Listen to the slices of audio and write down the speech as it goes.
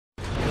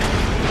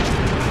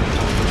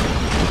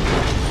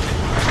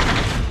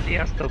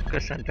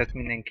Köszöntök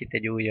mindenkit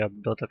egy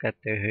újabb Dota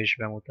 2 hős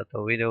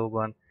bemutató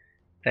videóban.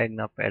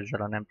 Tegnap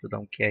ezzel a nem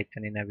tudom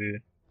kiejteni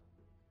nevű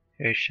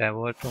hőssel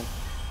voltunk.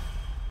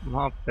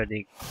 Ma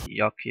pedig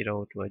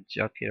Jakirót, vagy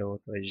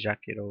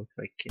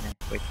kinek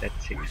hogy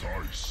tetszik.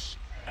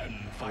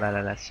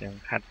 Vele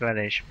leszünk. Hát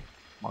vele is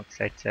max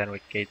egyszer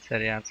vagy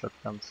kétszer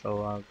játszottam,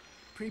 szóval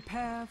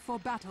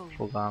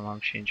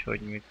fogalmam sincs,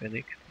 hogy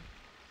működik.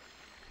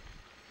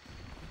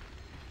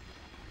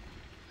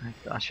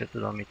 Hát azt se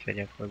tudom, mit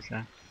vegyek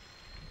hozzá.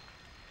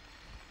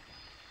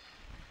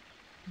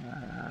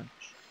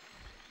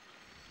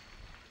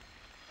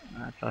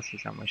 Hát azt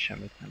hiszem, hogy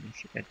semmit nem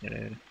veszik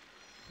egyelőre.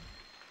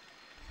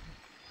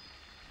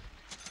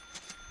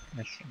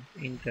 Veszünk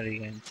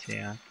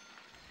intelligenciát.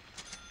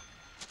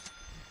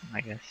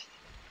 Meg ezt.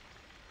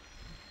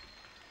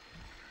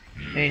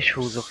 És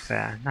húzok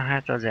fel. Na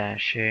hát az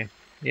első.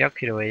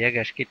 Jakiro egy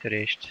jeges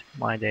kitörést,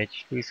 majd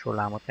egy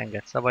tűzhullámot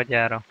enged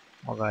szabadjára,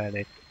 maga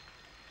elé.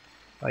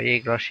 A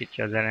jég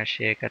lassítja az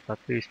ellenségeket, a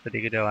tűz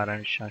pedig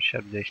időállamisan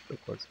sebzést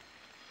okoz.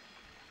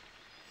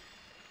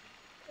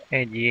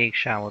 Egy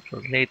jégsávot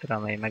hoz létre,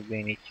 amely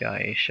megbénítja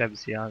és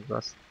sebzi az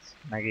azt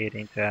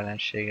megérintő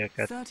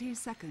ellenségeket.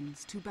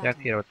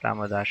 Jakiro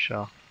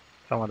támadása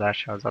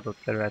az adott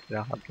területre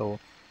ható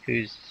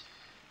tűz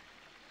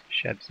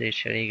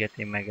sebzéssel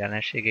égeti meg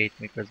ellenségeit,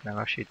 miközben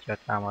lassítja a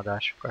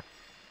támadásokat.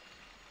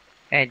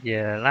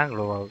 Egy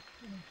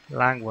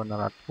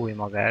lángvonalat fúj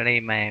maga elé,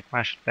 melyek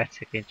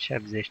másodperceként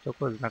sebzést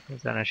okoznak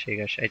az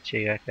ellenséges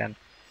egységeken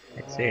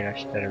egy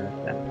széles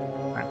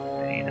területen.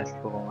 Hát én ezt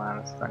fogom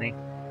választani.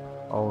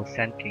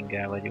 Szent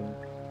Kinggel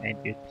vagyunk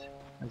együtt,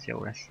 ez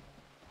jó lesz.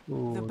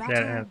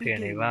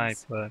 Elfélni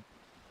Viper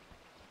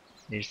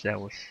és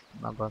Zeus,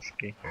 na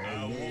baszki.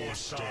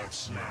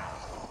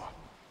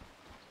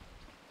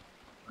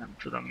 Nem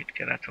tudom, mit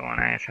kellett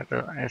volna ez, hát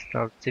ezt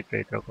a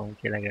cipőt rakom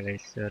ki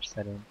legelőször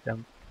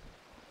szerintem.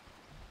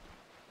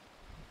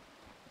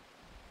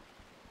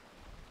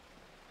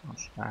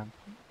 Aztán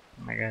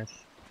meg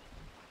ezt.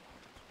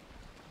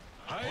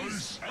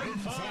 Ice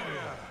and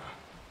fire!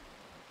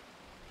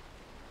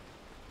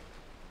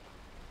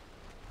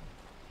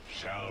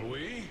 Shall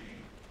we?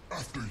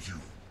 After you.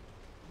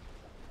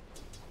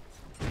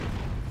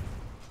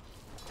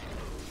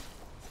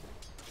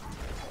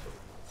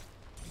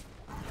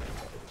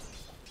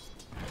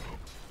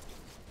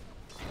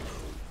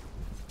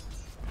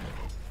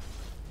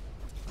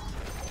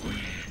 We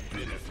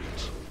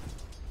benefit.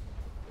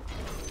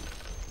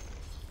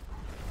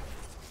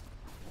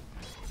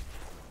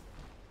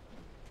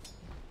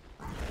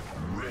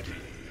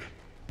 Ready.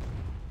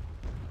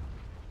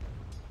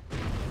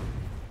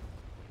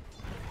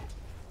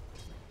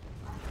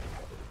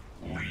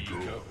 We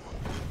go.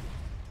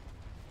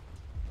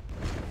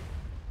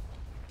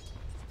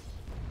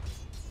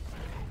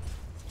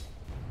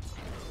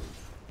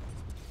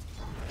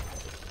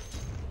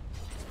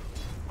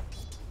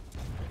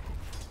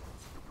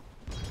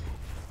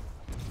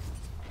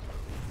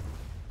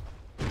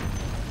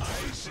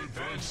 Ice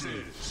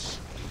advances.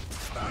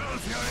 Battle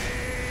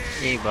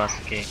Fury! Jé,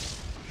 baszki.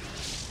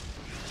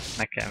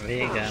 Nekem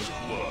vége.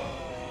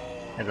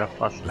 Ez a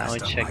fasz le,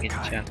 hogy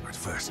segítsen.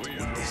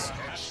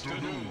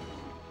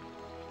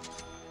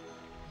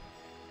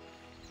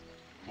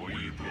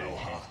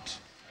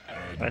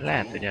 Vagy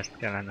lehet, hogy ezt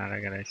kellene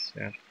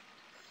legelőször.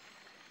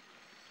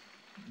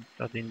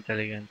 Az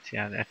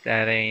intelligencián.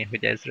 Erre én,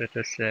 hogy ezret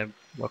össze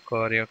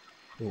akarjak.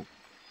 Hú.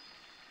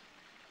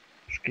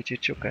 Ez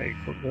kicsit sokáig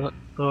fog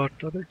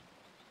tartani.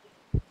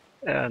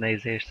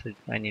 Elnézést, hogy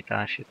mennyit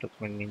ásítok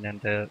meg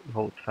mindent, de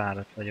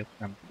hótfáradt vagyok,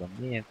 nem tudom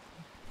miért.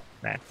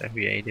 Lehet a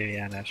hülye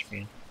időjárás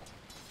miatt.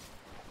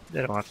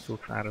 De rohadtul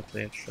fáradt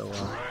vagyok,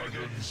 szóval.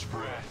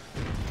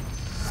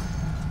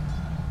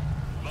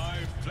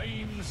 My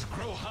flames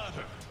grow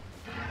hotter.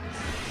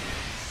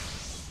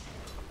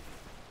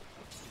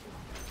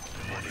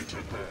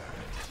 Monitor that.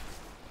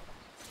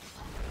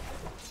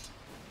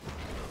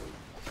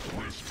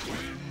 With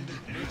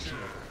wind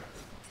nature.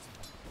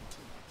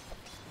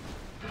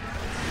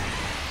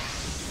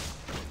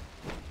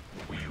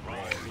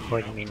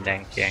 Hogy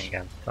mindenki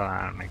engem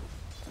talál meg.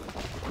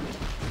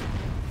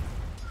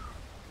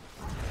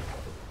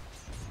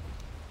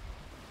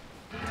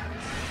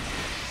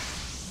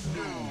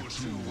 No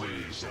two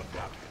ways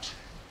about it.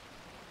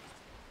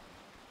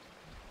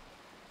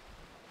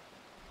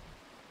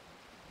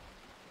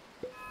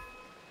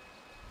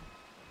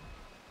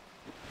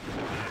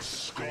 The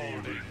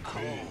scalding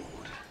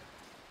cold.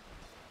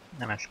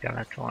 Nem ezt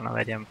kellett volna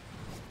vegyem.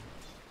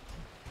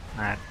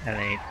 Már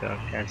elejétől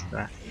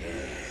kezdve.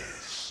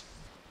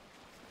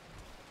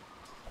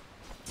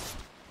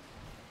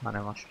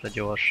 Hanem azt a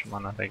gyors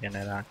mana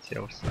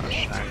regenerációs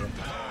szarságot.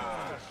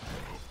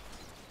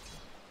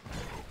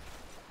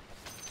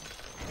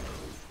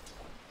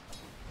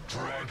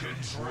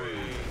 Dragon's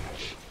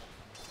Rage.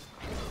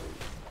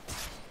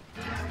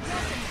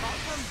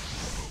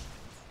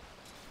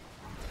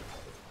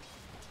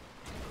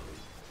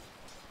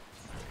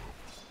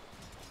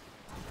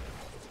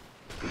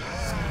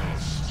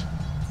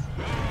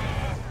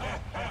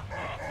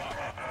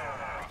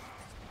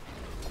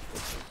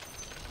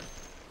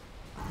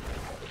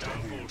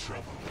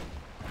 trouble.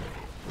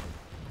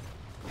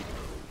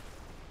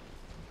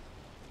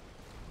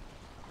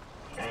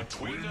 A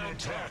twin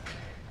attack.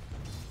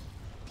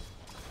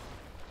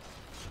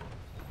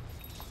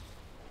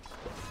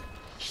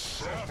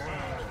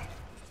 Sapphire.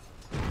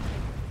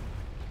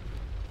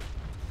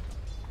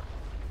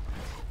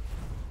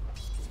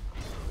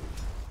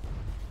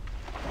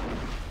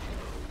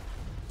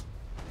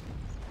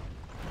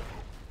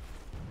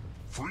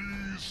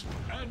 Freeze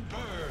and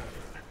burn.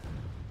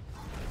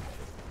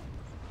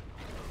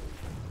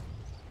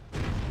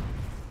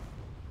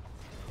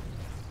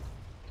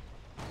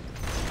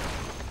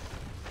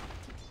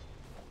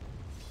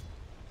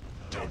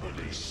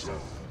 Doubly so.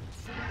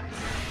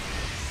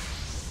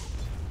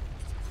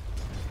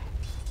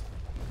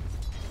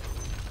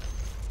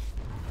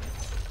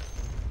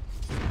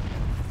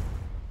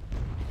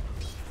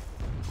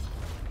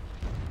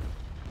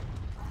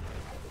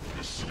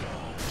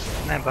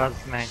 Ne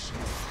bazd meg!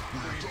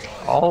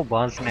 Ó,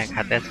 bazd meg,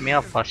 hát ez mi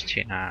a fasz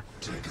csinál?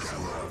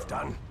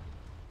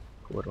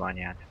 Kurva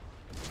anyád.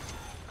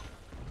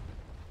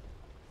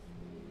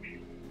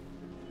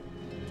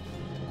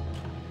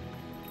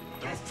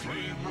 The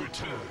flame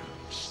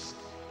returns.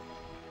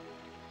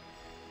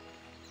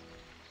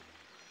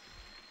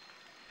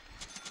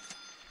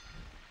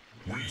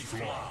 We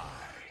fly.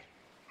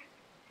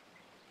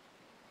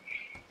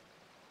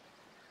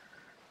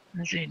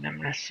 Ez így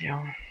nem lesz jó.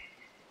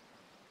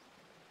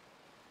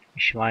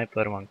 És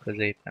Viper van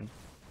középen.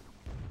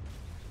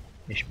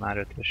 És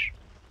már 5-ös.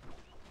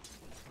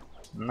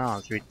 Na,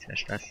 az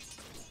vicces lesz.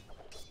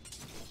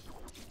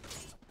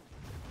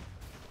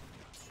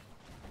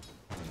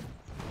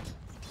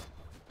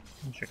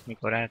 Csak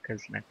mikor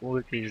elkezdenek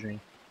ultizni.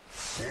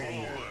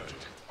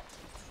 Forward.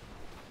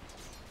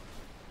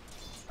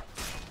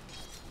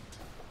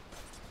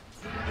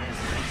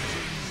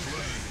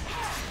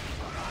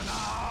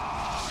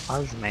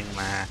 Az meg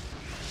már.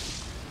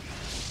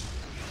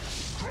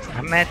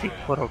 Hát meddig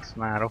forogsz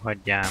már,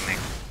 rohadjál meg.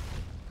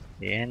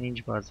 Ilyen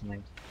nincs, bazd meg.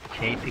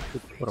 Hétig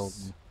tud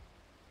forogni.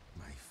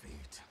 My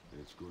fate.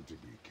 It's good to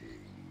be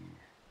king.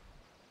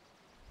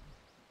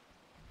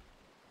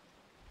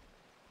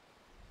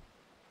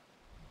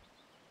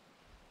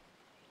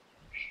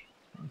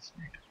 Bazd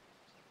meg.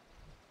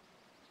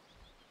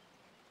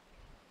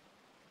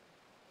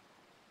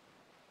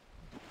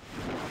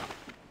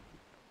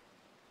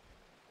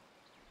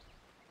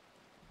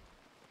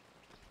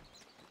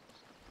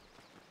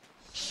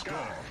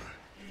 Scar,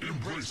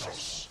 embrace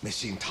us.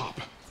 Machine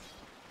top.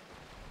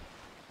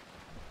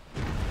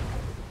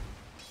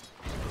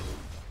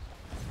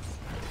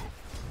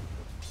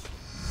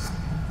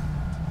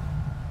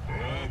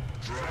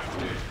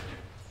 Updrafted.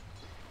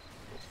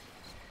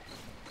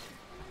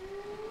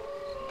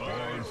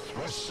 By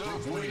thrust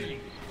of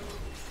wing.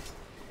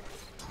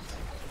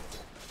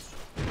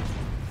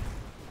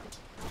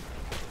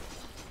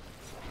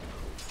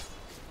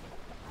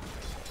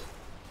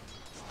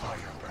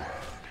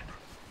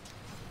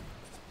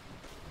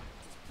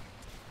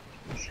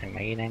 Aztán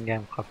megint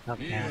engem kapnak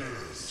el.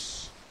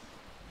 Yes.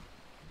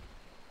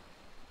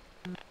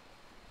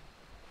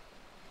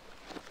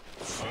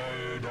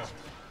 Fired up.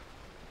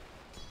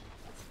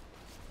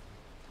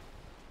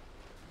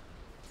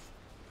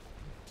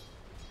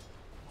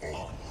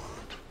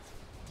 Onward.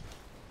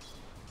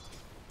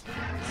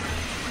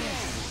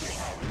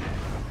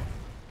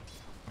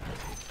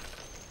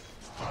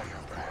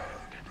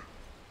 Firebrand.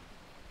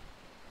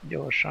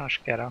 Gyorsan,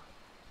 skera.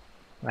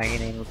 Megint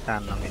én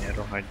utána minél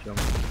rohadjunk.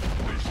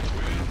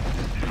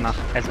 Na,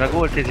 ez meg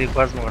ultizik,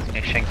 az maga,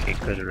 még senki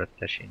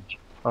körülötte sincs.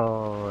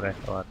 Ó,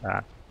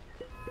 retardál.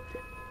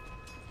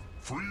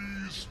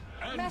 Freeze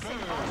and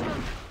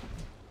burn.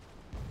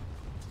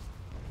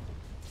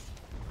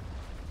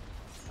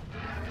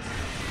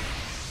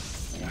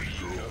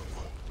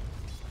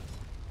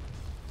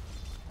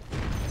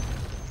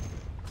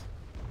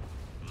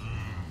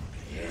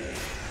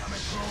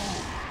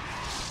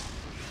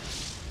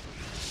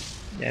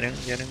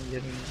 Gyerünk, gyerünk,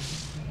 gyerünk.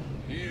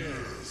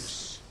 Yes.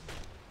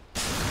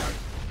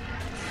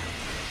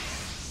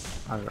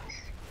 Azaz.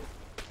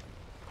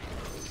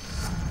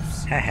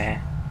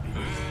 Hehe.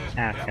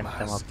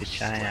 Elkentem a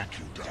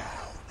picsáját.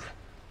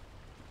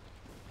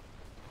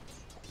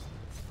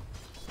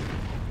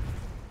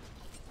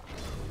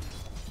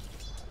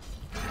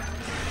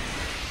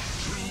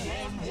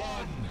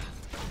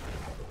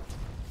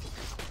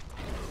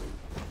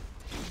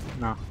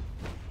 Na.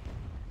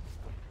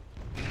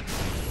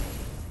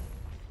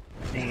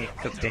 Még egy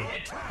köpés.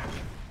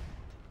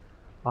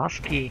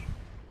 Baszki!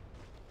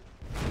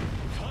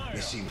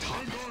 Machine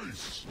top.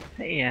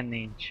 Ilyen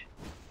nincs.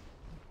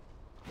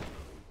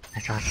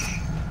 Ez az.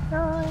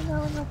 Jaj,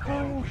 nem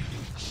akarok.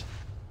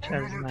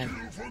 Csezd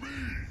meg.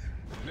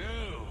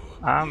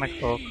 Á, meg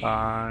fogok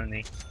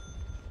halni.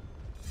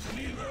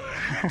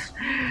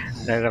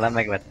 De legalább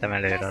megvettem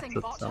előre a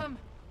cuccom.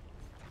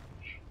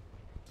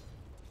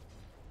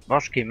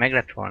 Baszki, meg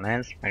lett volna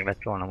ez, meg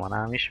lett volna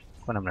manám is,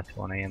 akkor nem lett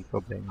volna ilyen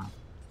problémám.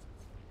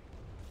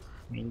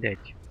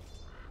 Mindegy.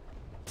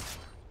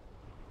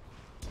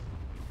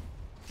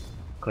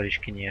 Akkor is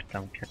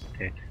kinyírtam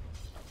kettőt.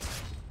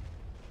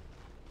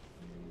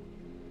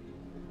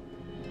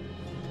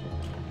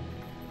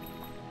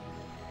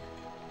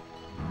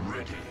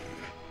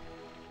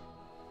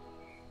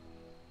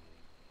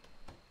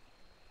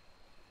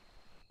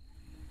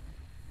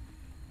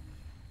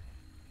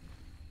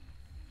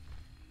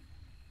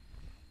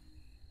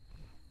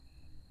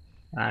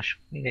 Mások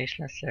mire is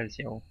lesz ez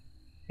jó?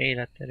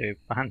 Életerő,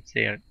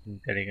 páncél,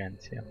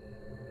 intelligencia.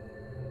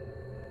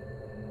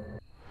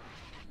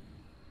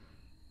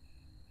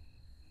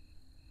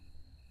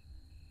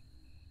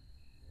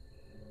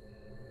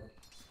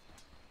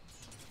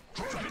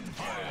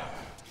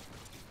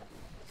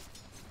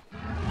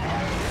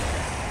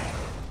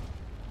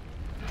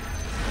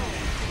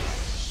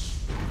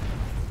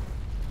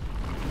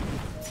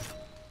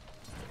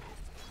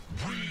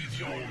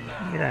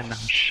 Mi lenne,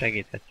 ha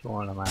segített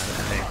volna már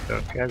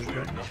elejétől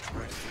kezdve?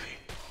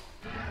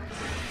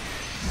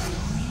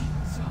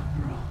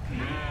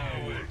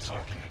 Now we're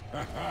talking.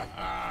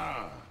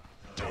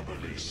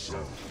 Doubly so.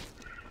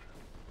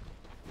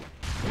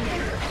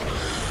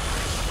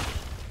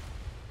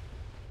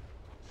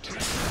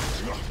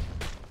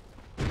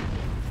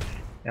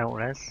 Jó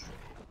lesz.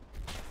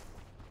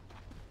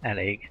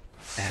 Elég.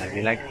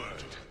 Elvileg.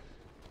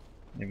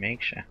 De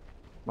mégse.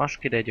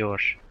 Baszki, de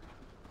gyors.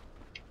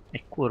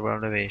 Egy kurva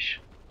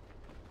lövés.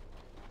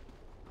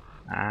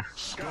 Á,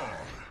 Scar,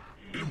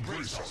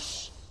 embrace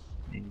us.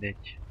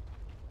 mindegy.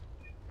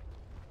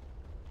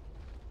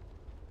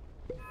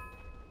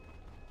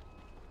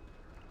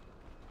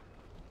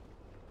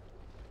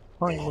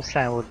 Hogy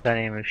muszáj volt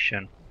belém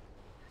üssön?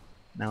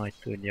 Nehogy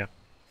tudjak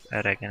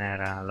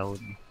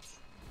regenerálódni.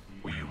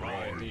 We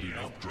ride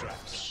the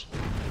updrafts.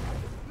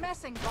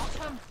 Messing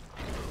bottom.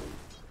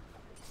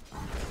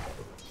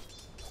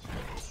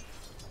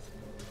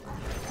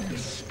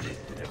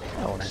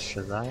 Jó lesz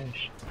ez a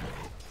is.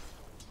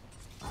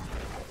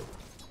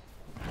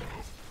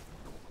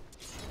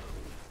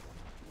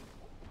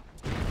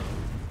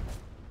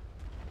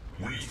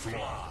 We fly.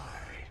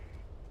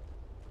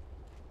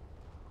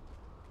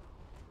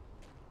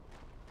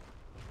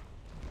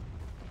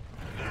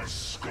 The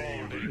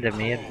scalding De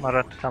miért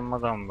maradtam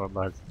magamba,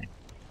 bazni?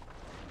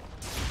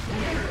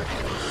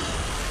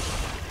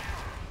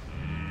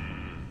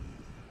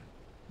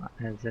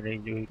 Ezzel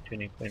így úgy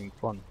tűnik, hogy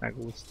pont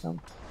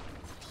megúsztam.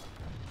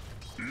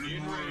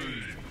 in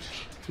range.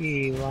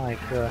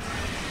 Viper.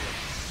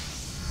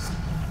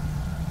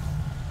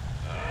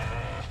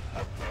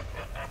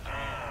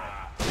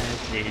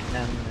 Ez így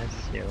nem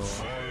lesz jó.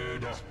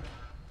 Fired up.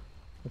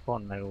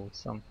 Pont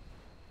megúszom.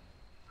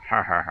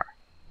 Ha.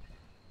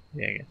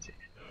 Végeci.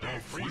 The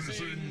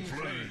freezing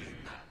flame.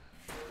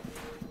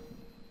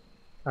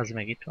 Az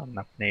meg itt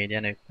vannak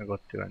négyen, ők meg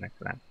ott ülnek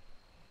le.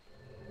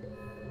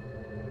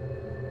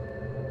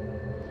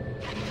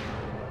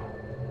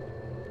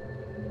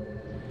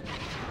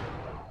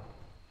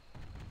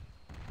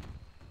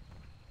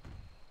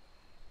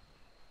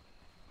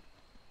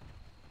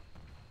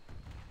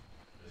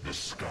 The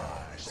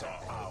skies are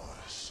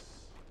ours.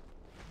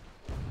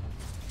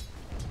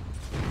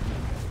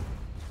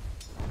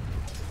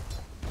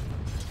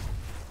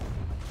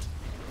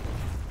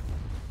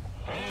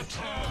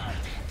 Attack!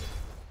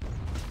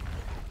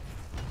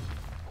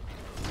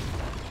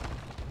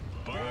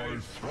 By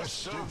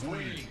thrust of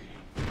wing.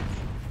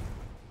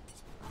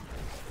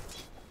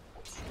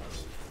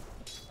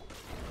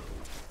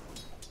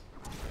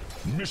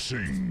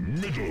 Missing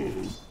middle.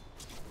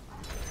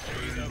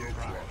 Pay the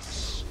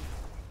price.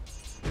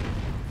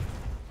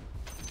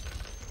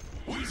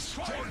 We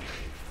strike!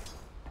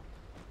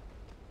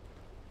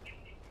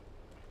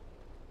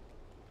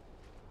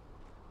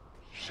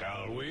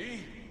 Shall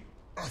we?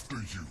 After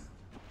you.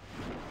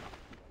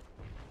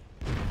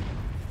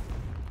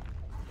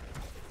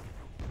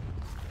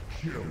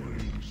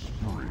 Killing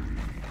spree.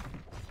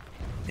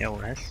 Jó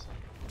lesz.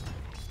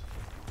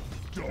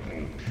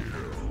 Double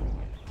kill.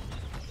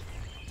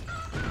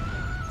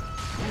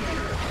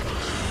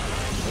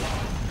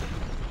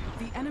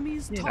 The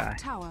enemy's Yeah. top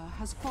tower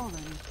has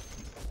fallen.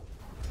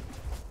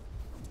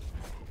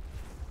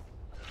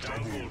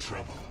 Double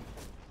trouble.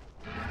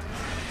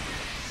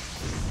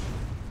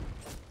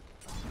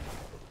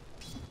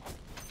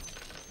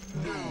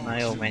 Na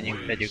jó,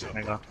 menjünk, tegyük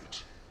meg a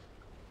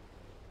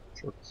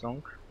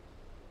cuccunk.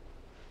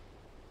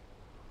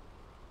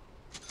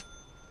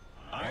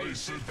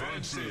 Ice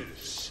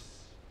advances.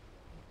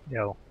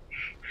 Jó.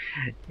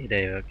 Ide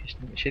jövök, és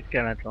nem is itt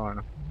kellett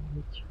volna.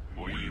 Így.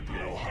 We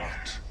blow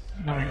hot.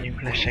 Na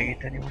menjünk le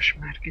segíteni most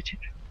már kicsit.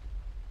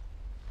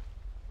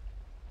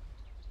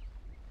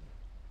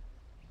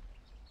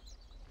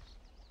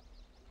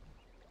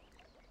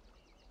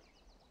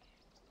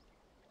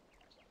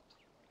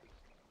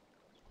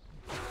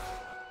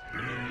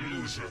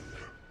 Illusion.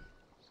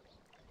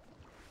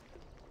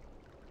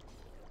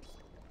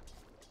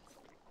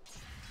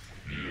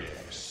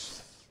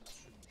 Yes.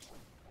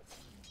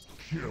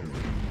 Killing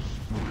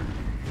spree.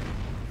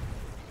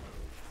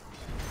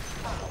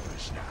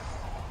 Ours now.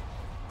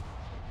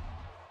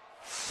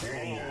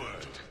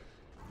 Forward.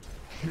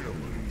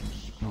 Killing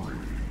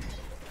spree.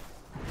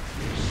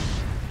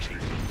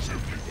 Changes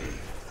everywhere.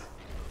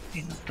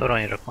 Én a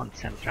toronyra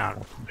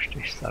koncentrálok most,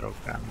 és szarok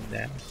rá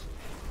minden.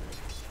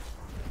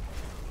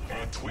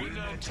 A twin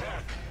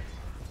attack.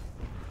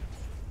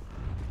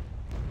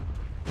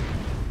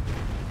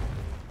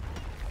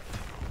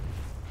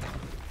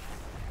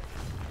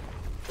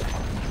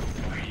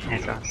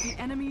 Ez az. The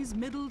enemy's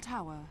middle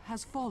tower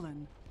has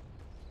fallen.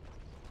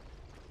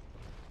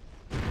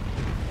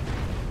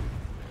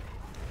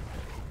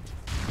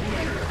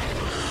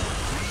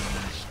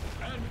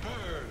 And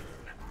burn.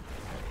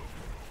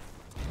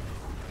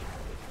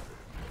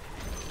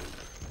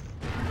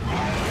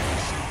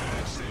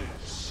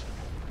 Passes.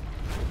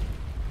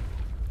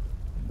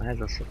 Ez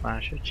a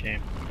szopás,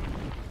 öcsém.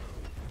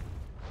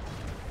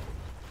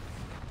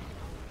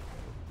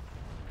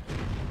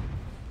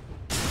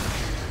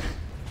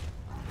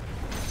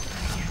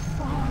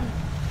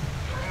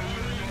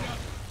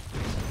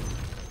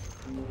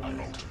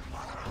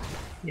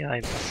 Jaj,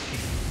 baszki.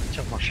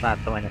 Csak most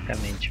láttam, hogy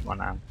nekem nincs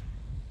manám.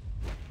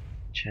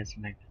 Csezd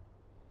meg.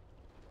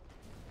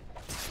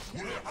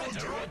 We're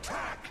under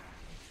attack.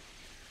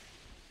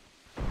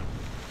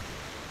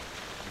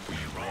 We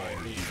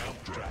ride the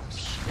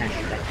updrafts.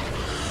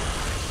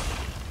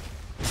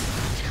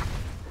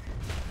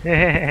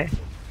 Hehehe.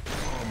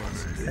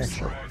 Dragon's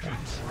rage.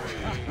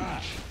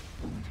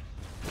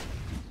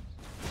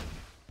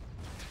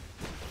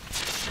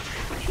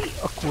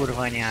 A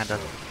kurva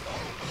anyádat.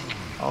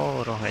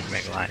 Ó, rohagy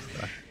meg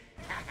Viper.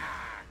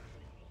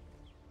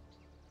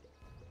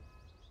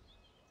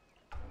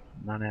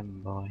 Na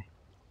nem baj.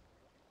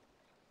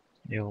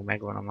 Jó,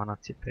 megvan a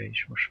manacipő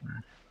is most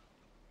már.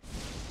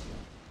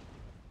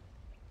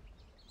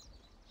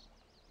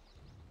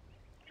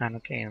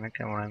 Rának én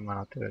nekem valami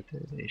mana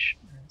töltődés.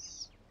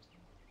 Ez.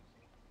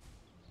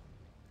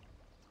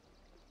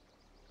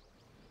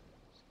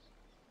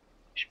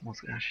 És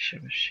mozgási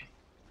sebesség.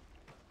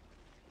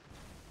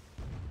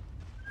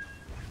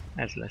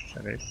 Ez lesz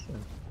először.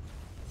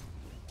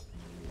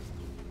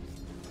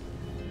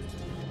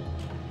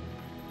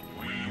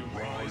 We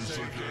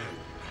rise again.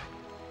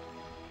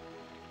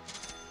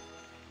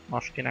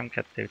 Maszki nem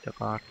kettőt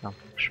akartam,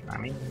 most már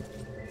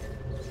mindegy.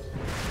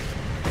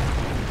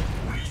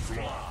 We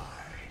fly.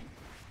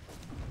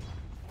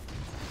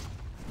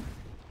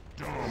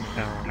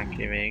 Jó,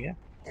 neki vége.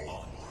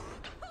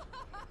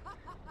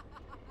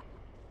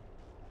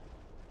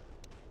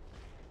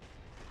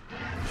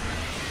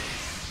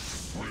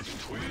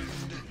 With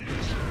twinned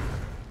lizard.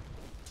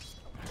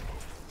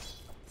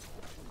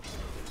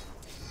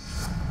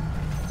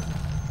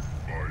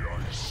 My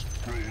ice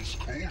grows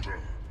colder.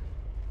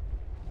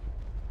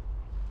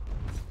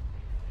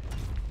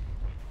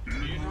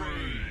 In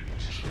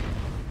range.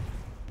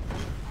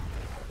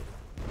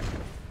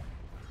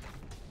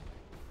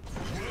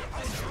 We're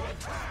under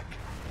attack.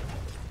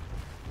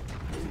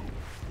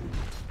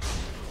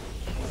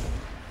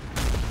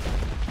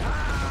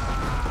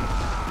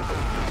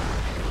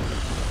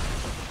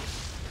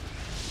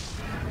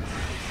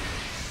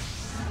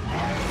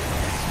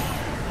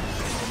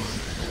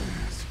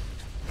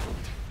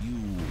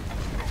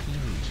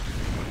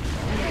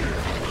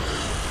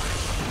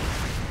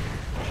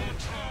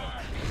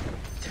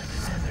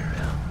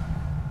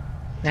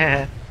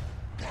 Hehe.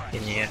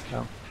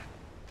 Kinyírtam.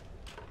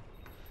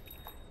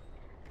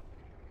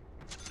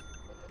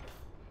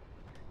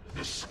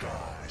 The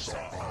skies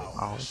are ours.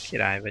 Ahogy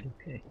király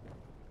vagyok én.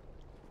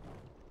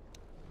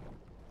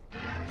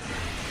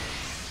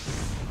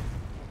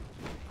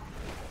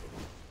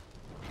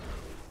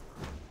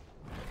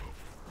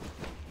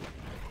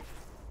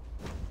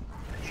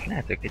 Ez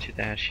lehet, hogy kicsit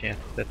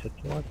elsietetett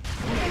volt.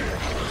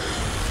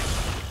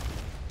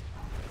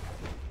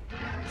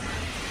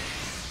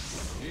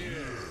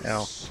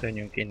 Jó,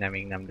 tűnjünk innen,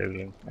 míg nem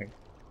dőlünk meg.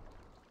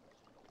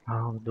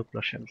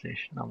 Dupla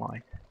sebzés, na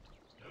majd.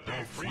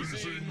 The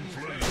freezing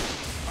flame.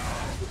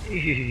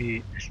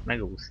 Ezt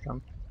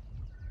megúsztam.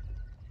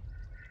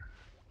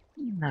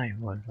 Na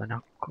jól van,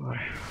 akkor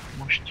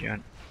most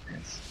jön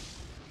ez.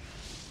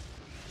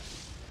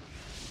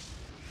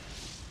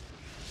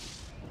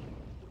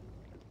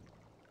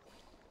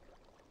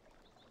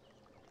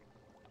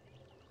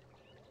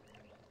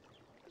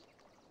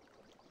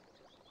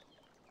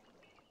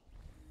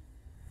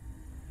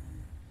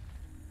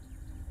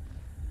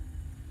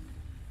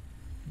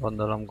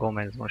 Gondolom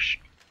Gomez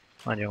most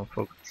nagyon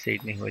fog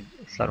szídni, hogy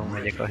szarul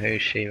megyek a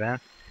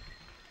hősével,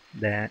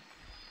 de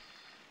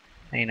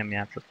én nem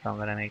játszottam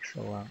vele még,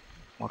 szóval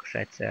max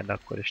egyszer, de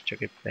akkor is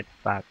csak egy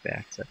pár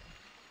percet.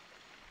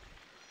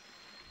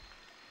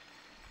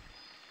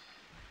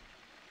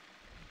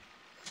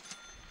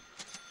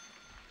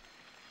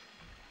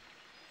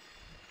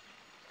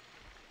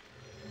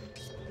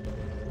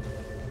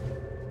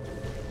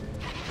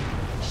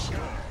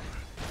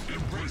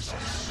 Embrace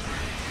us.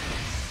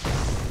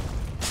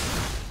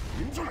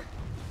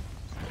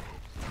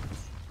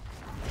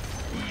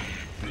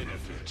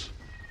 Benefit.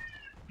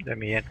 De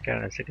miért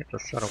kell ezeket a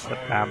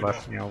szarokat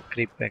tábaszni a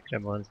krippekre,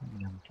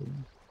 bazdmeg, nem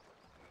tudom.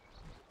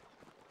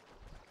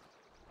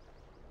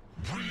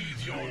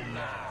 Breathe your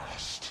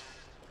last.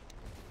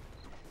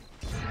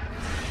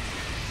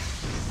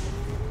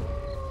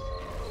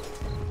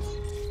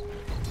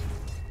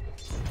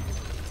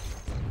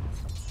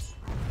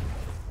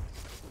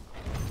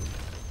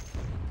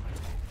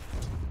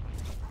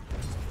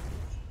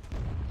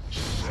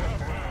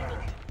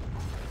 Sapphire.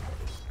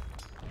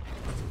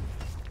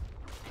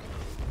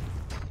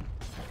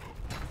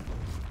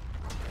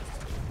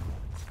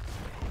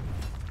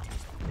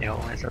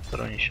 Jó, ez a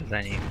torony is az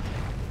enyém.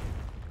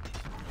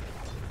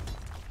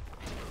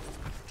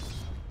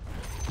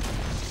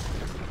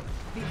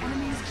 The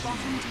enemy's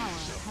bottom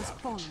tower has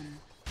fallen.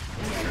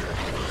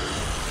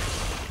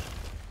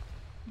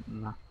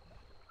 Na,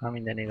 ha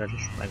minden igaz,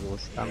 ezt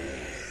megúsztam.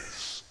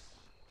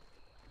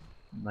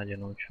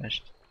 Nagyon úgy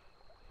fest.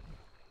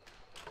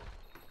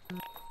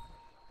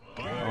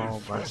 Ó,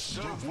 bassz.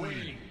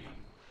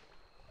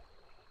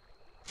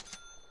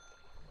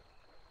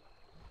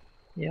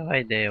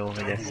 Jaj, de jó,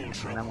 hogy ez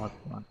nem ott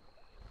van.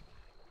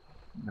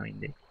 Na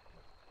mindegy.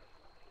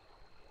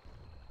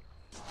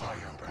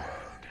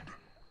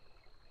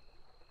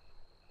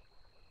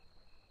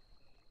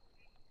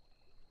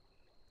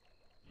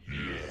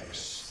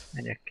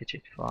 Megyek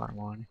kicsit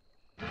farmolni.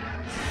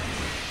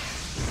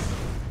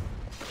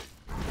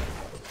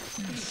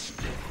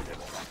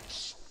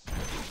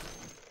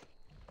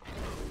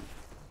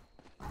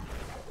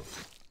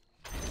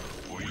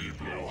 We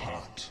blow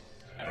hot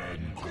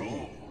and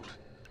cold.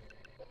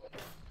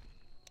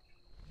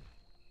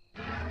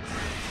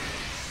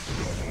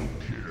 Double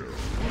kill.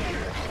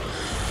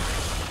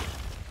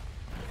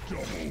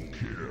 Double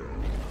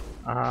kill.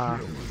 Ah,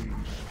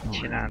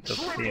 csináltok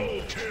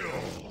film.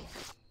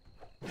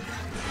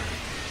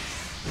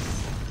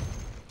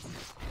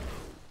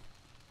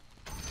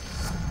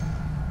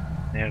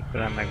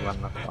 Nélkülem meg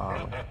vannak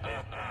halva.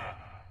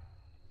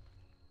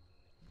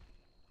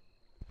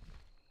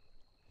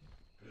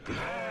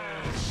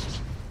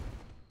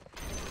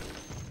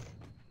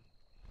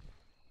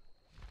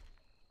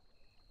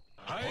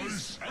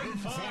 Ice and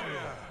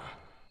fire.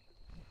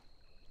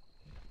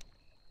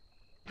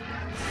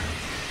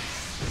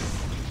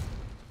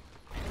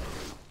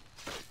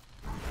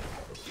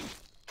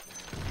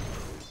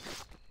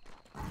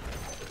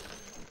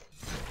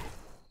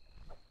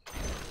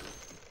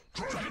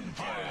 Dragon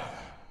fire.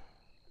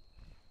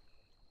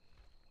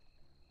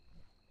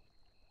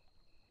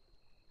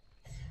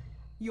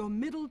 Your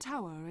middle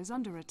tower is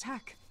under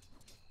attack.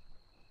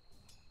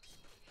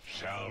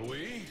 Shall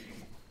we?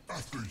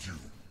 After you.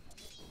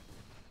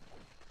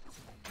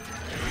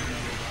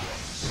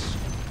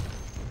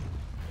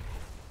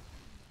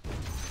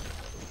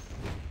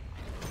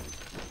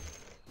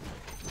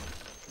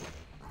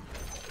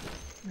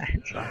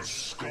 Ez A az.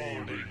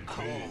 scalding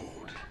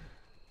cold.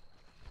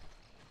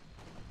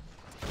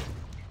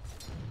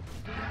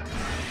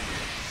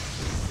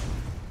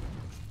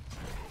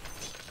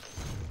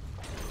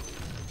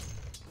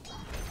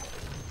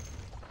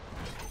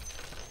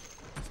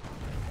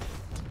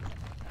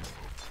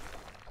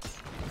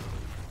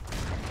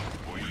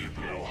 We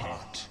blow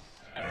hot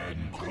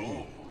and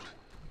cold.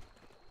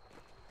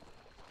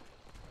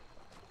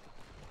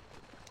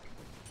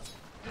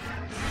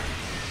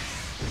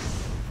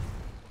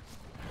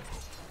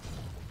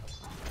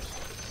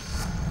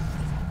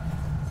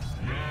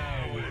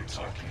 Now we're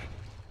talking.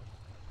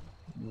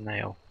 Na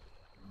jó.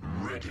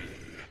 Ready.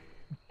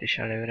 Itt is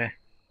előre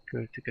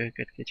küldtük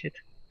őket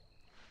kicsit.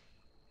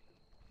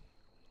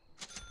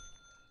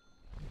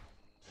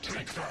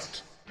 Take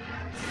that.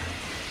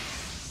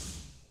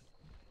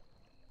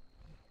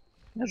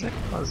 Ezek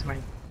az meg.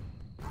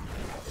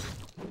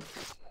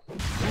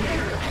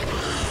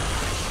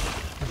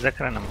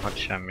 Ezekre nem hat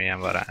semmilyen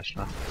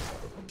varázslat.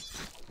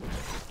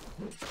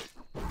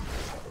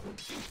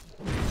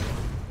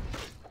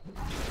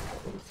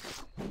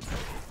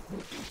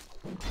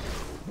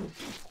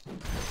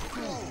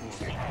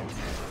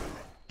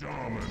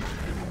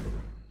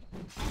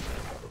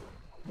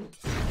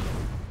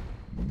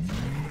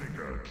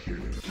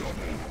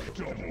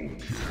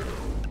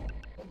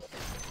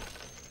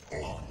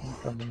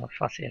 Nem tudom, a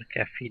faszért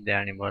kell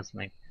fidelni, bazd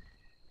meg.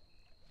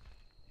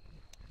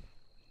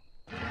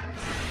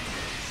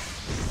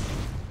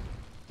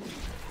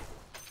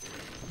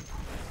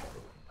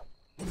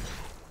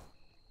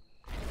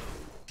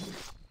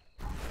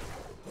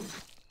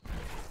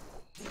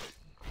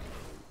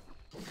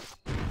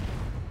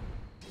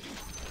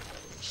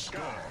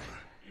 Scar,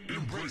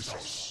 embrace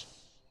us.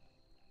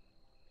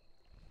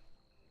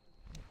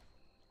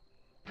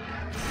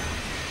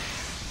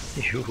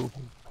 Juhu.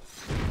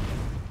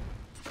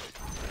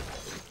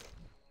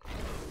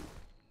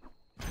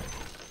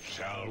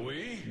 Shall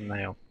we? Na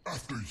jó.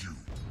 After you.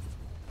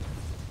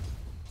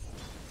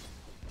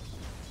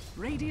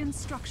 Radiant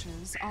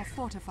structures are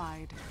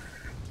fortified.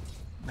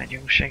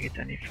 Megyünk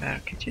segíteni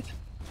fel kicsit.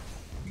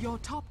 Your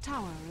top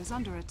tower is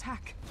under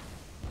attack.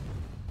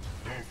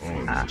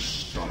 Á,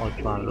 ott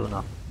van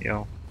Luna.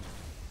 Jó.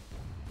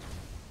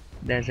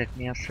 De ezek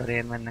mi a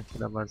szarért mennek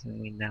oda bazd meg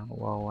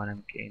mindenhova, ahova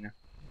nem kéne.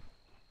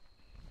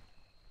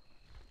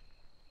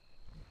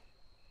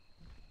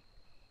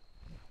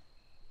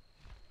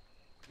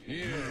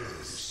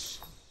 Yes.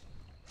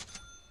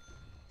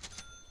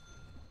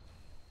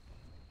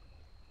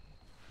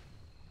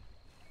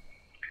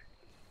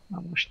 Na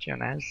most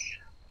jön ez.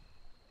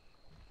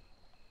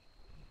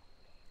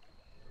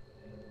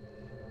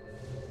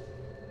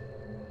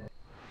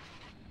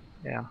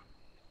 Ja.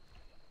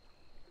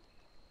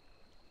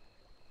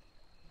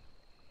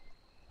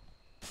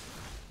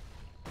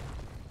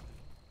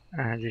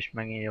 Ehhez is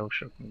megint jó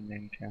sok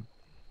minden kell.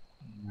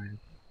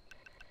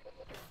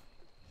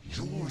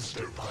 Yours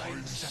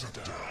divine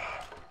scepter.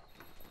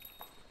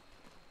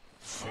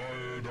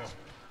 Fired up.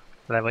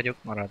 Le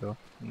vagyok maradva?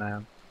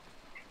 Nem.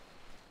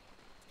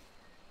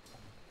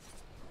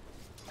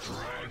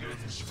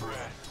 Dragon's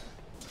breath.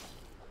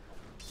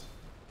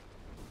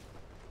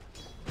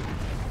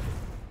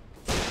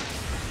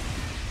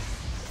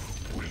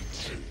 We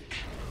take.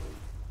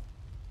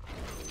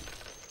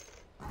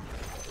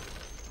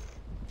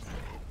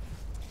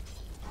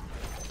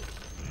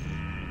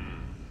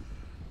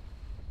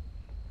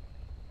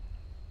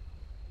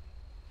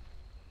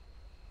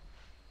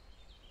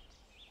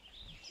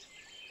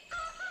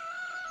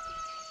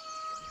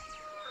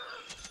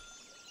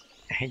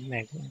 Egy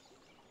megvan.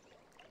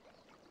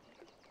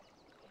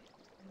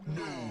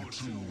 No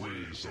two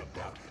ways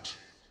about it.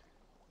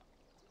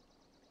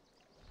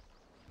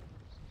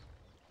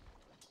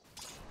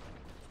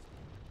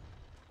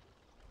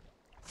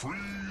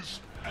 Freeze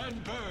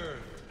and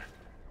burn.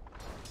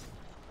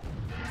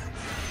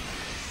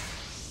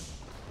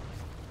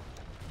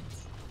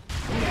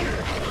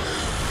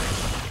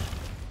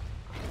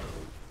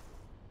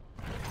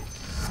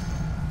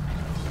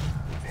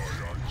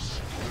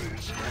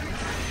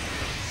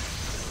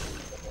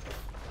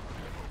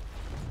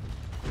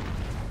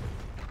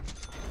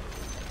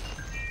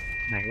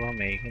 Megvan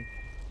még.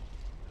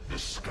 The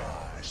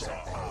skies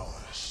are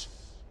ours.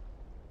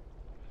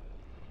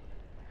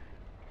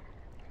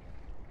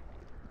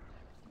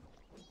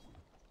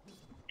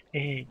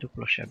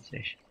 Dupla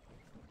sebzés.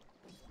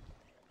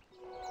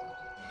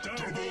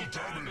 Double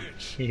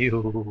damage.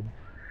 Jó.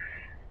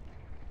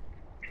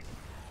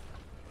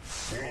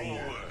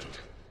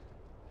 Forward.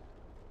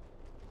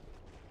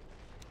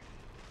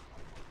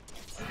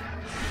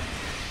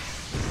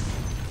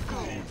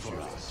 Go for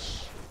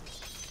us.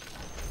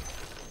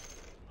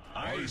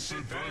 Ice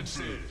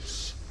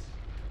advances.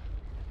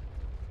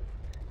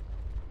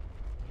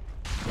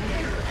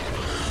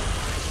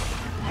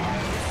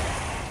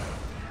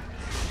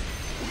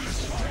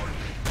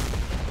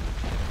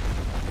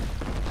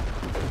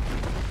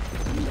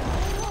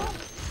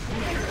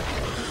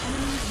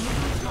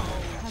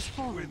 Has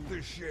fallen. With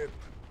the ship.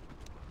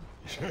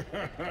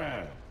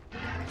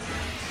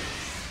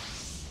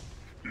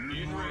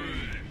 In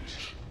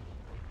range.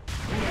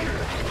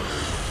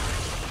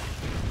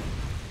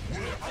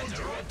 We're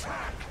under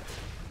attack.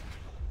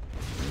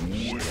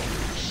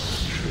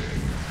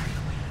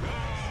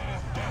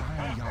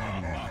 Die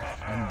young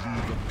and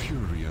leave a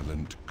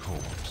purulent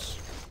corpse.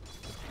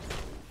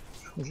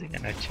 Az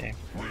igen öcsém.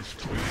 With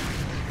twin.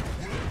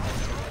 We're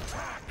under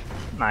attack.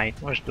 Na itt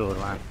most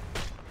durván.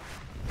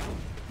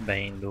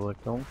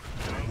 Beindultunk.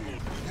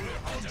 We're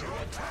under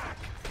attack.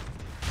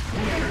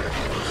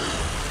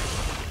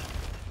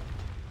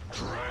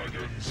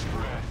 Dragon's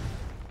breath.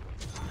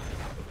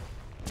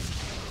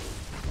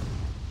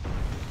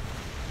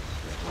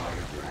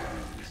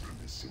 In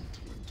the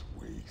scintillant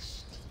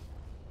waste.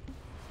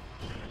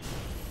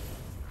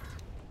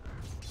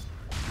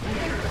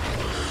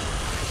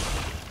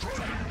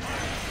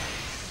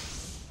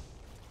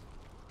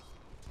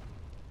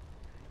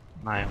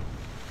 Na jó.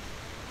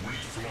 We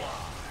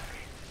fly.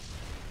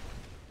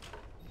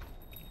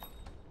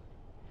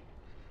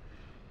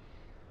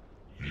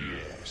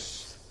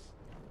 Yes.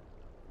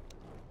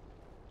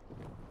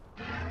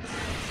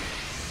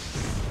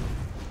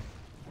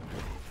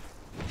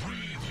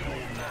 Breathe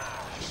your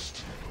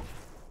last.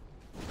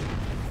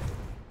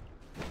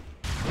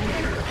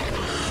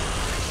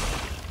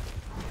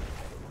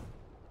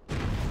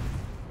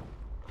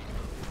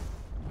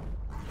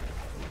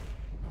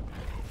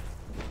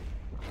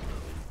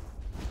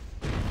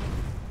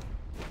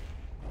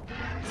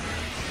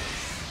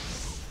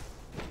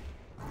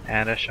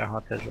 Erre se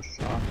hat ez a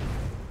szar.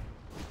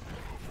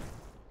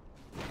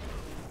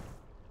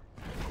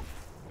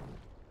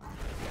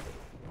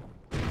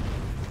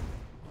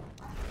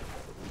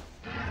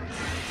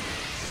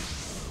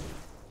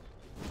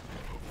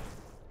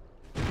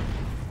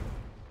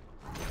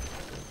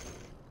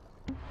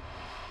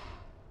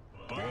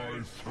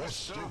 By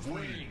thrust of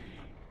wing.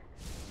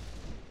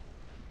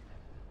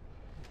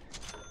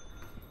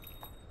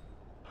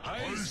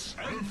 Ice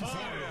and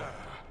fire.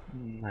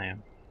 Na jó.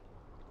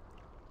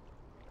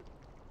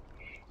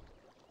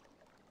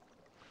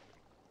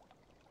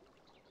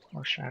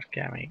 Most már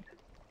kell még.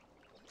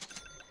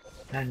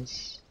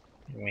 Ez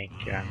még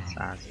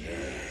 900.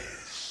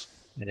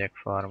 Megyek,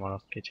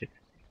 farmolok kicsit.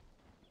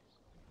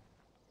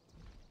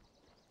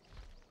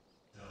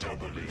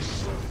 Doubly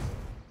so.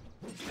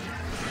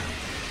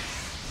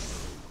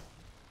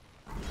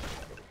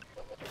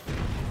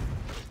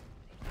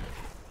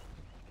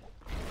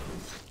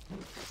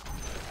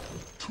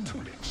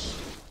 Tunics.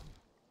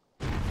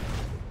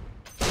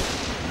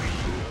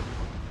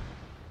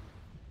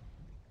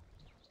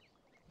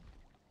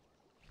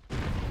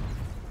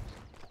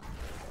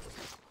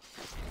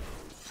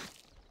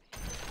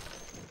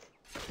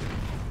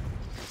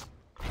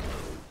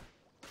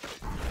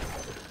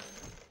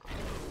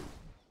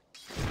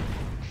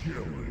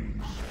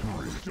 Killing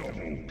spree.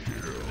 Double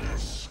kill.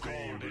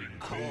 Scalding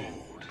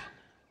cold.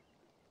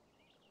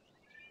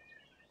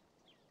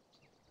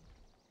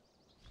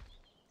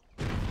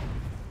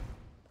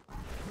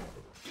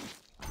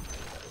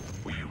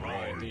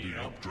 the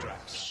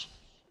updrafts.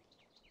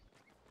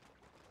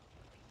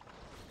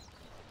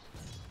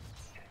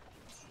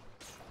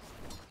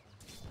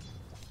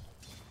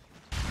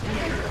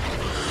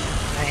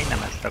 Én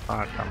nem ezt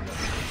akartam.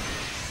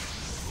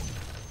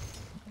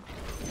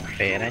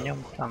 Félre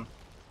nyomtam.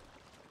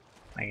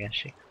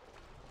 Megesik.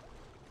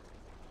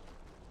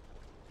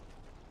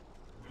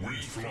 We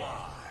fly.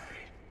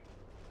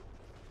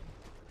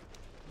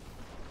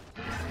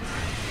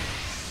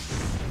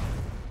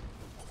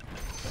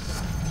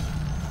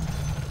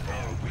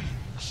 Our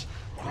wings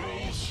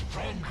grow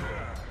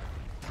stronger.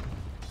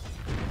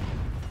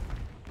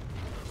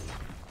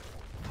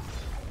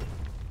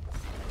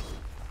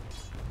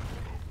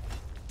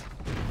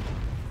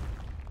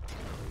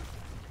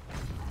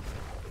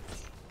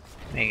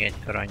 Még egy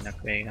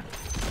toronynak vége.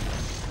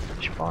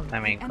 És pont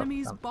nem én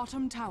Enemy's kaptam.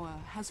 bottom tower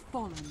has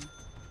fallen.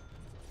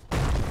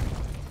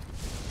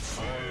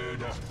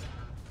 Fired up.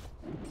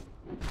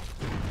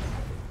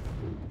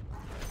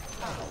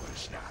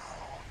 Ours now.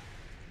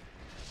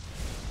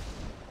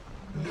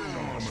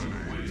 No two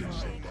ways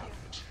about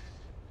it.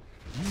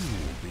 You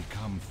will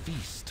become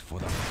feast for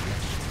the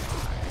flesh.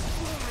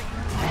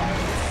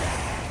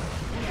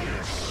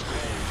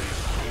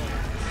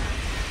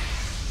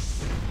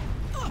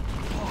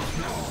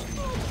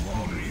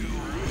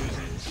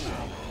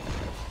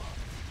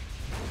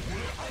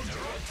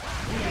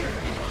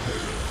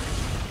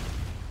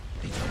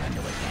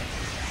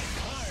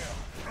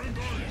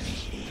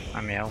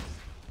 Nem jó.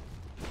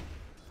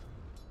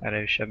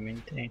 Erősebb,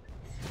 mint én.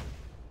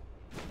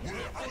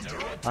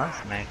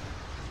 Az meg.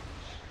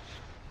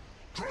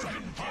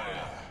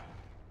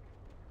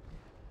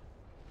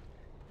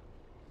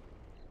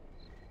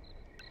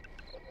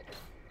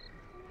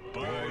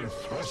 By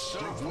thrust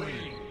of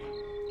wing.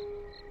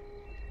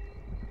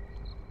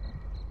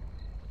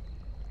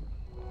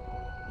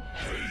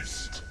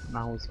 Haste.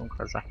 Na, húzzunk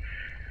haza.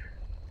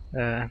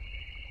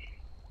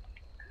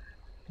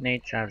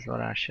 400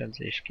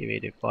 varázssebzés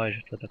kivédő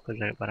pajzsot ad a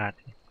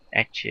közelbaráti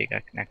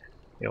egységeknek.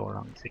 Jól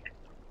hangzik.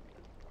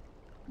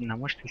 Na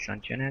most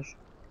viszont jön ez.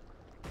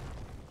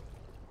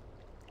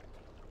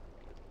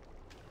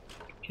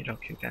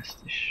 Kirakjuk ezt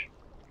is.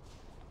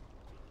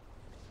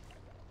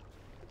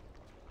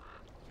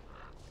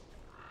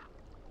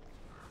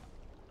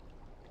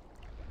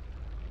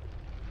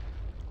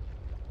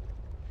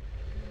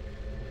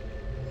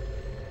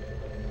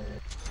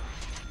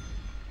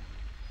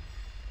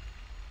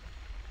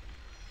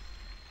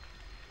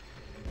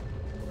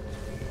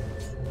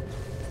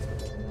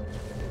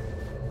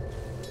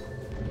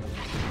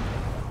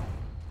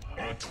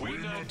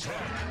 Twin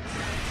attack.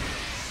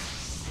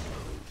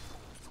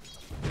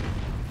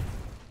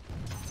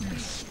 We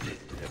split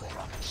the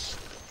crops.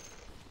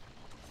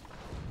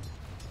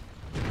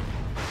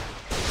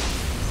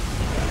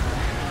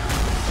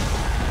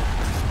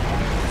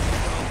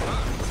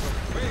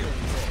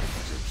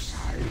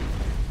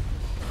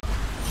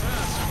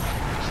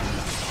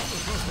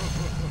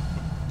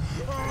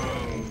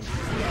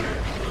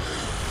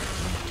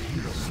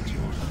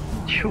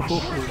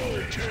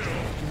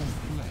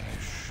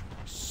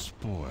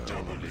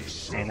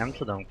 Én nem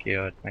tudom ki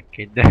ölt meg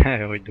ki,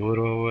 de hogy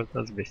durva volt,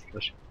 az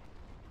biztos.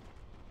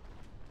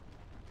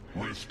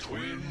 With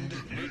twinned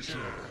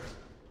nature.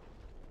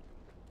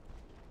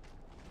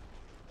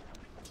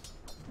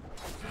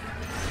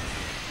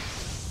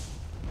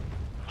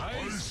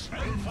 Ice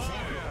and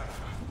fire.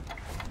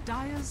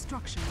 Dire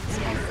structures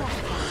are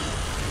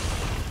fortified.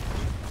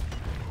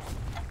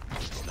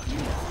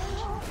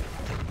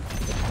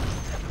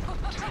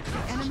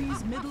 The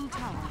enemy's middle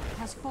tower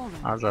has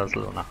fallen. Azaz,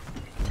 Luna.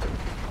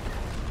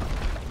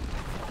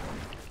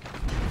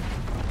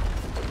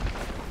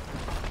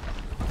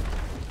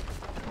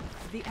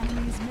 The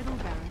enemy's middle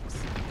barracks.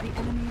 The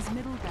enemy's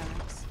middle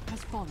barracks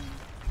has fallen.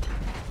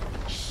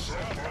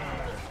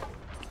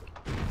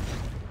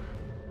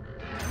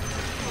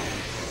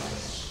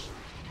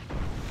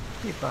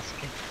 Mi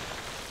baszki?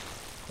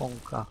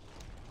 Konka.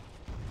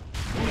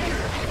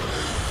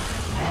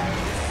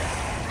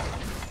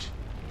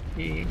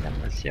 Így nem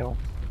lesz jó.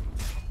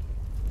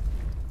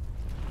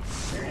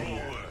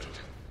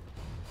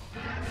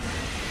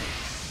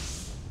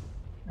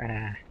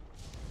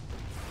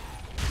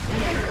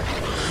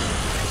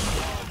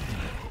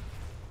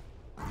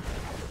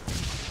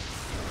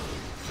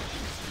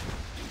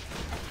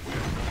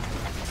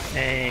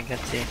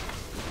 Geci.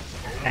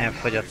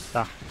 Elfogyott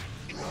a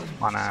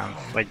manám,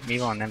 vagy mi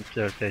van, nem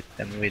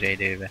töltöttem újra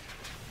időbe.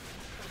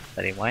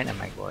 Pedig majdnem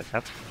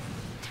megvoltak.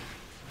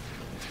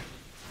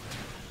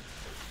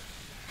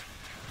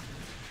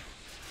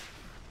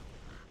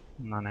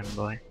 Na nem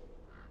baj.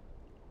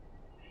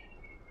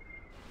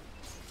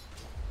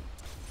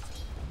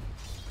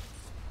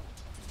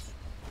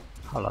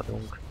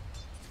 Haladunk.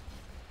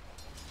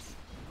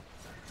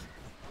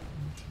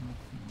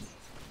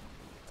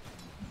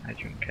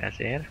 Megyünk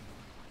ezért.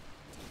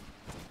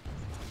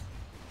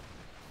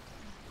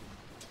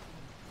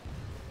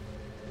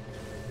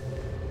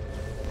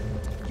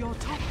 Your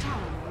top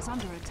tower is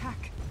under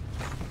attack.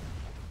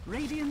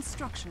 Radiant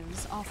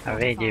structures are A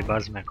védjébe fortified.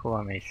 az meg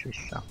hova mész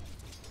vissza?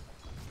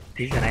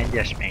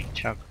 11-es még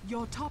csak.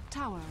 Your top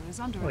tower is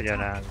under Hogy a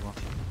attack. rágva.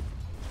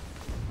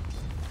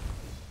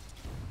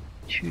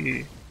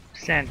 Csű.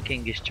 Szent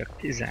King is csak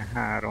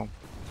 13.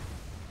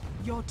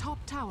 Your top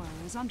tower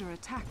is under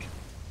attack.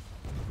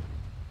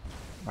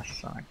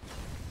 Bassza meg.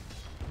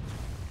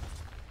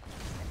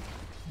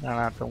 De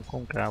látom,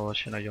 Kunkával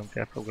se nagyon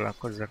kell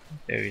foglalkozzak,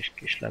 ő is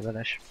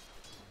kisleveles.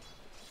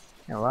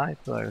 A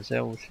Viper, az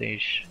EOC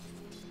is.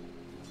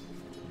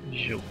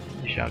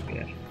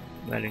 Jagger.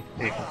 Velünk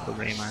ők a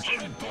problémás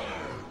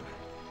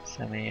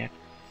személyek.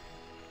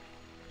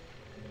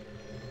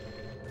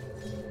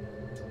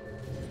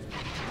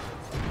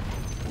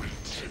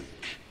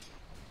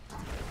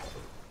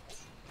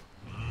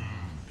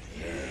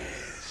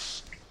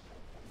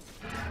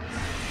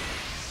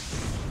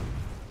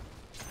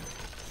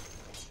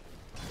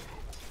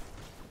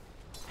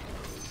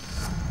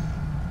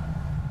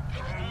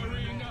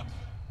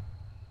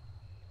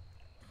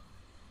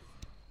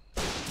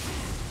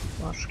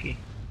 Baszki.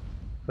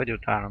 Hogy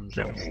utálom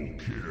Zeus.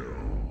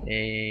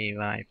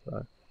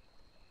 Viper.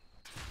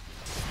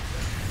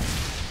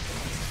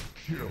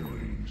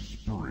 Killing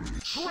spree.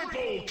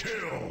 Triple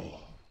kill.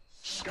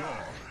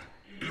 Scar.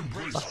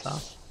 Embrace. Bassza.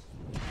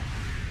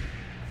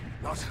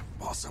 Not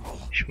possible.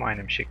 És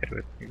majdnem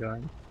sikerült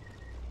igazán.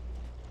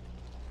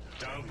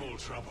 Double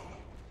trouble.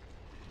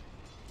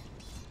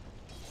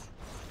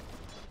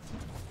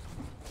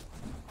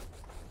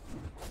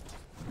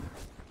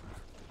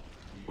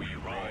 We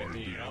ride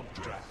the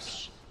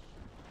updrafts.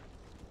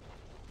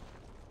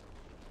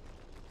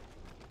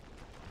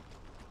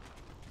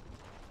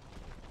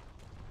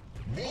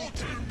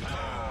 Molten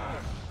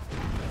power.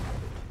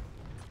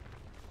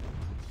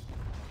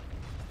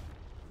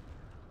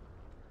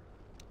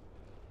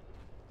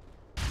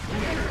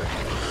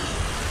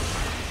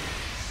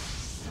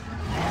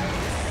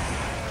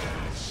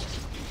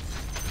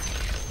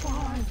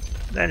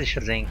 De ez is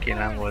az én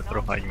killem volt,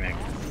 rohagy meg.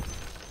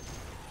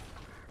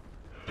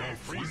 The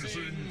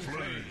freezing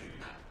flame.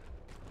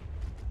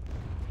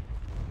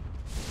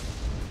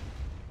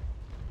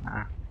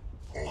 Á.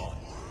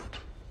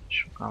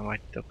 Sokan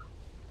vagytok.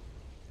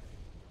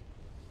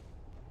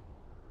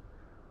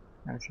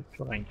 Ez a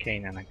torony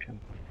kéne nekem.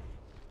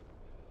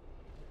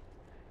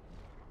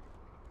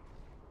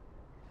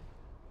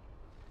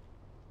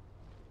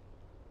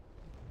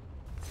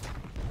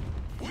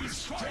 We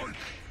strike.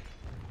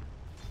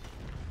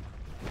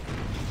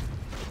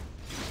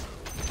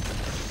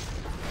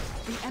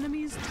 The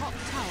enemy's top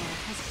tower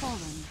has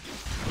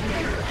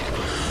fallen.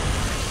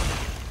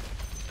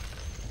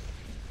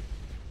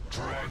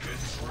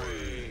 Dragon's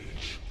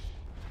rage.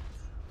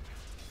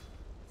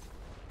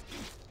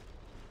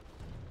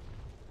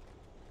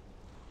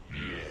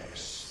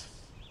 Yes.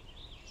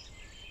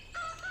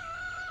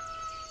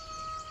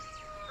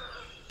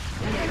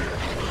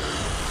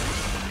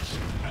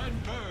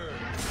 And burn.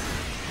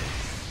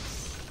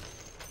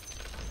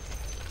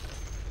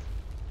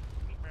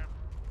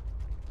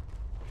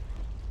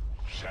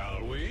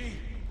 Shall we?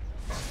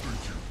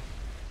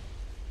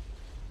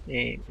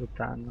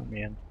 Utána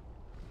milyen?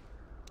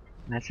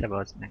 Nesze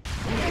bazd meg.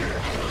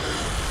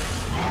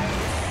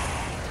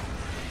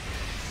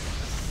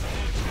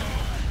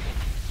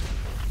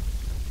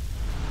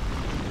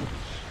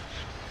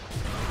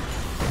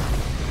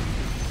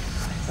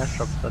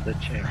 Leszoptad,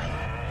 öcsém.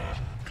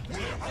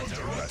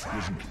 That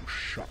wasn't a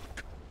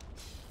shock.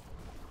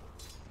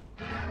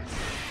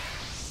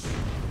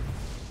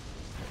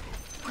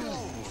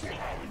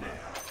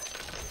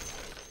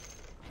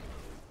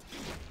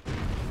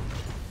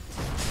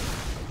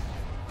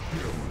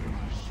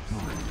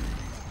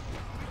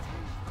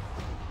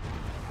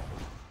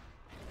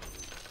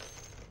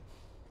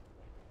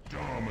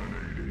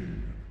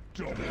 Dominating.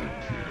 Double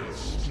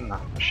kill.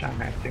 Na, most sem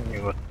mehetünk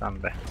nyugodtan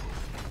be.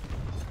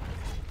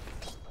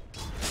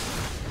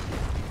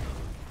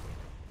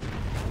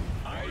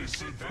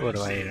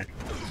 Kurva élet.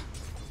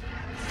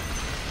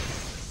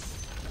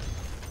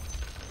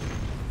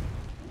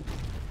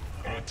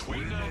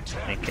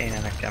 Még kéne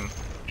nekem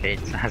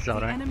 200 The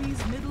arany.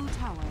 enemy's middle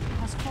tower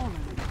has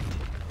fallen.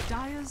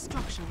 Dire's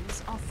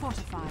structures are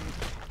fortified.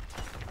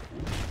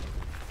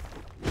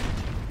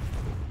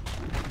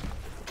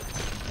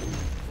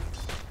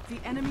 The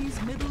enemy's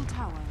middle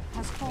tower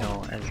has fallen.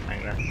 Jó, ez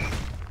meg lesz.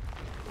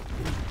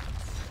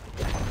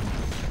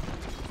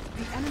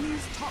 The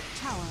enemy's top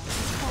tower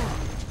has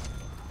fallen.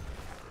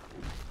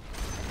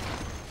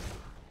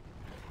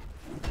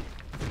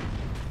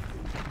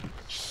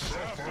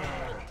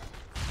 Sapphire.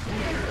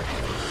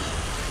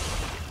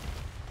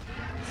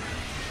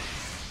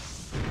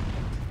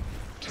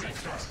 Take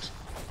that.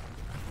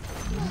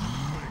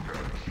 Mega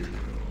kill.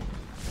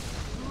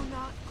 Do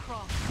not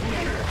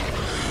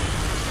cross.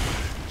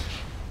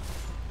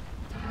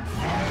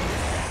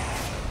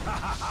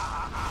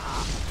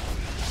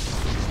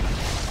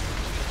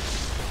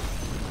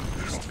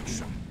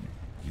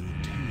 You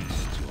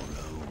taste your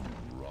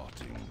own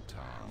rotting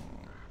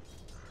tongue.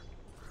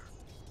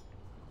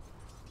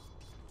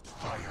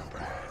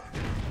 Firebrand.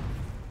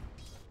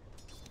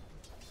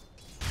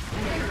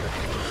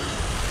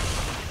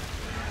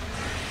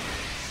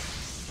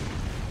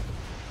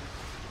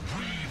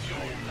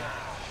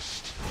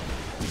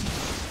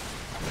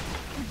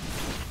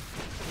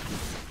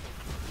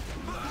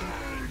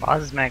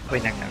 Az meg,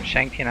 hogy nekem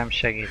senki nem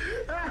segít.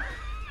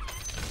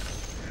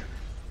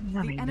 Na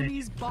The mindegy.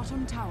 enemy's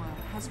bottom tower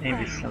has Én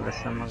fallen.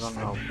 visszaveszem magam,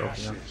 no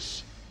problem.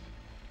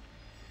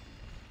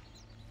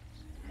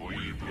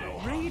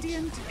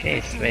 Radiant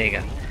Kész,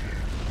 vége.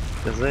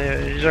 Ez a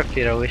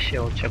Jakiro is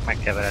jó, csak meg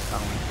kell vele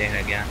tanulni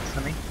tényleg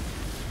játszani.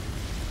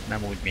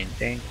 Nem úgy, mint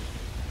én.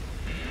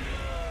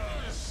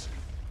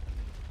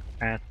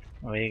 Hát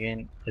a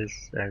végén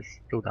ez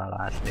tud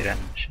alázni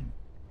rendesen.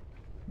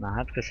 Na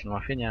hát köszönöm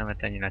a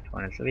figyelmet, ennyi lett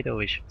volna ez a videó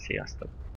is, sziasztok!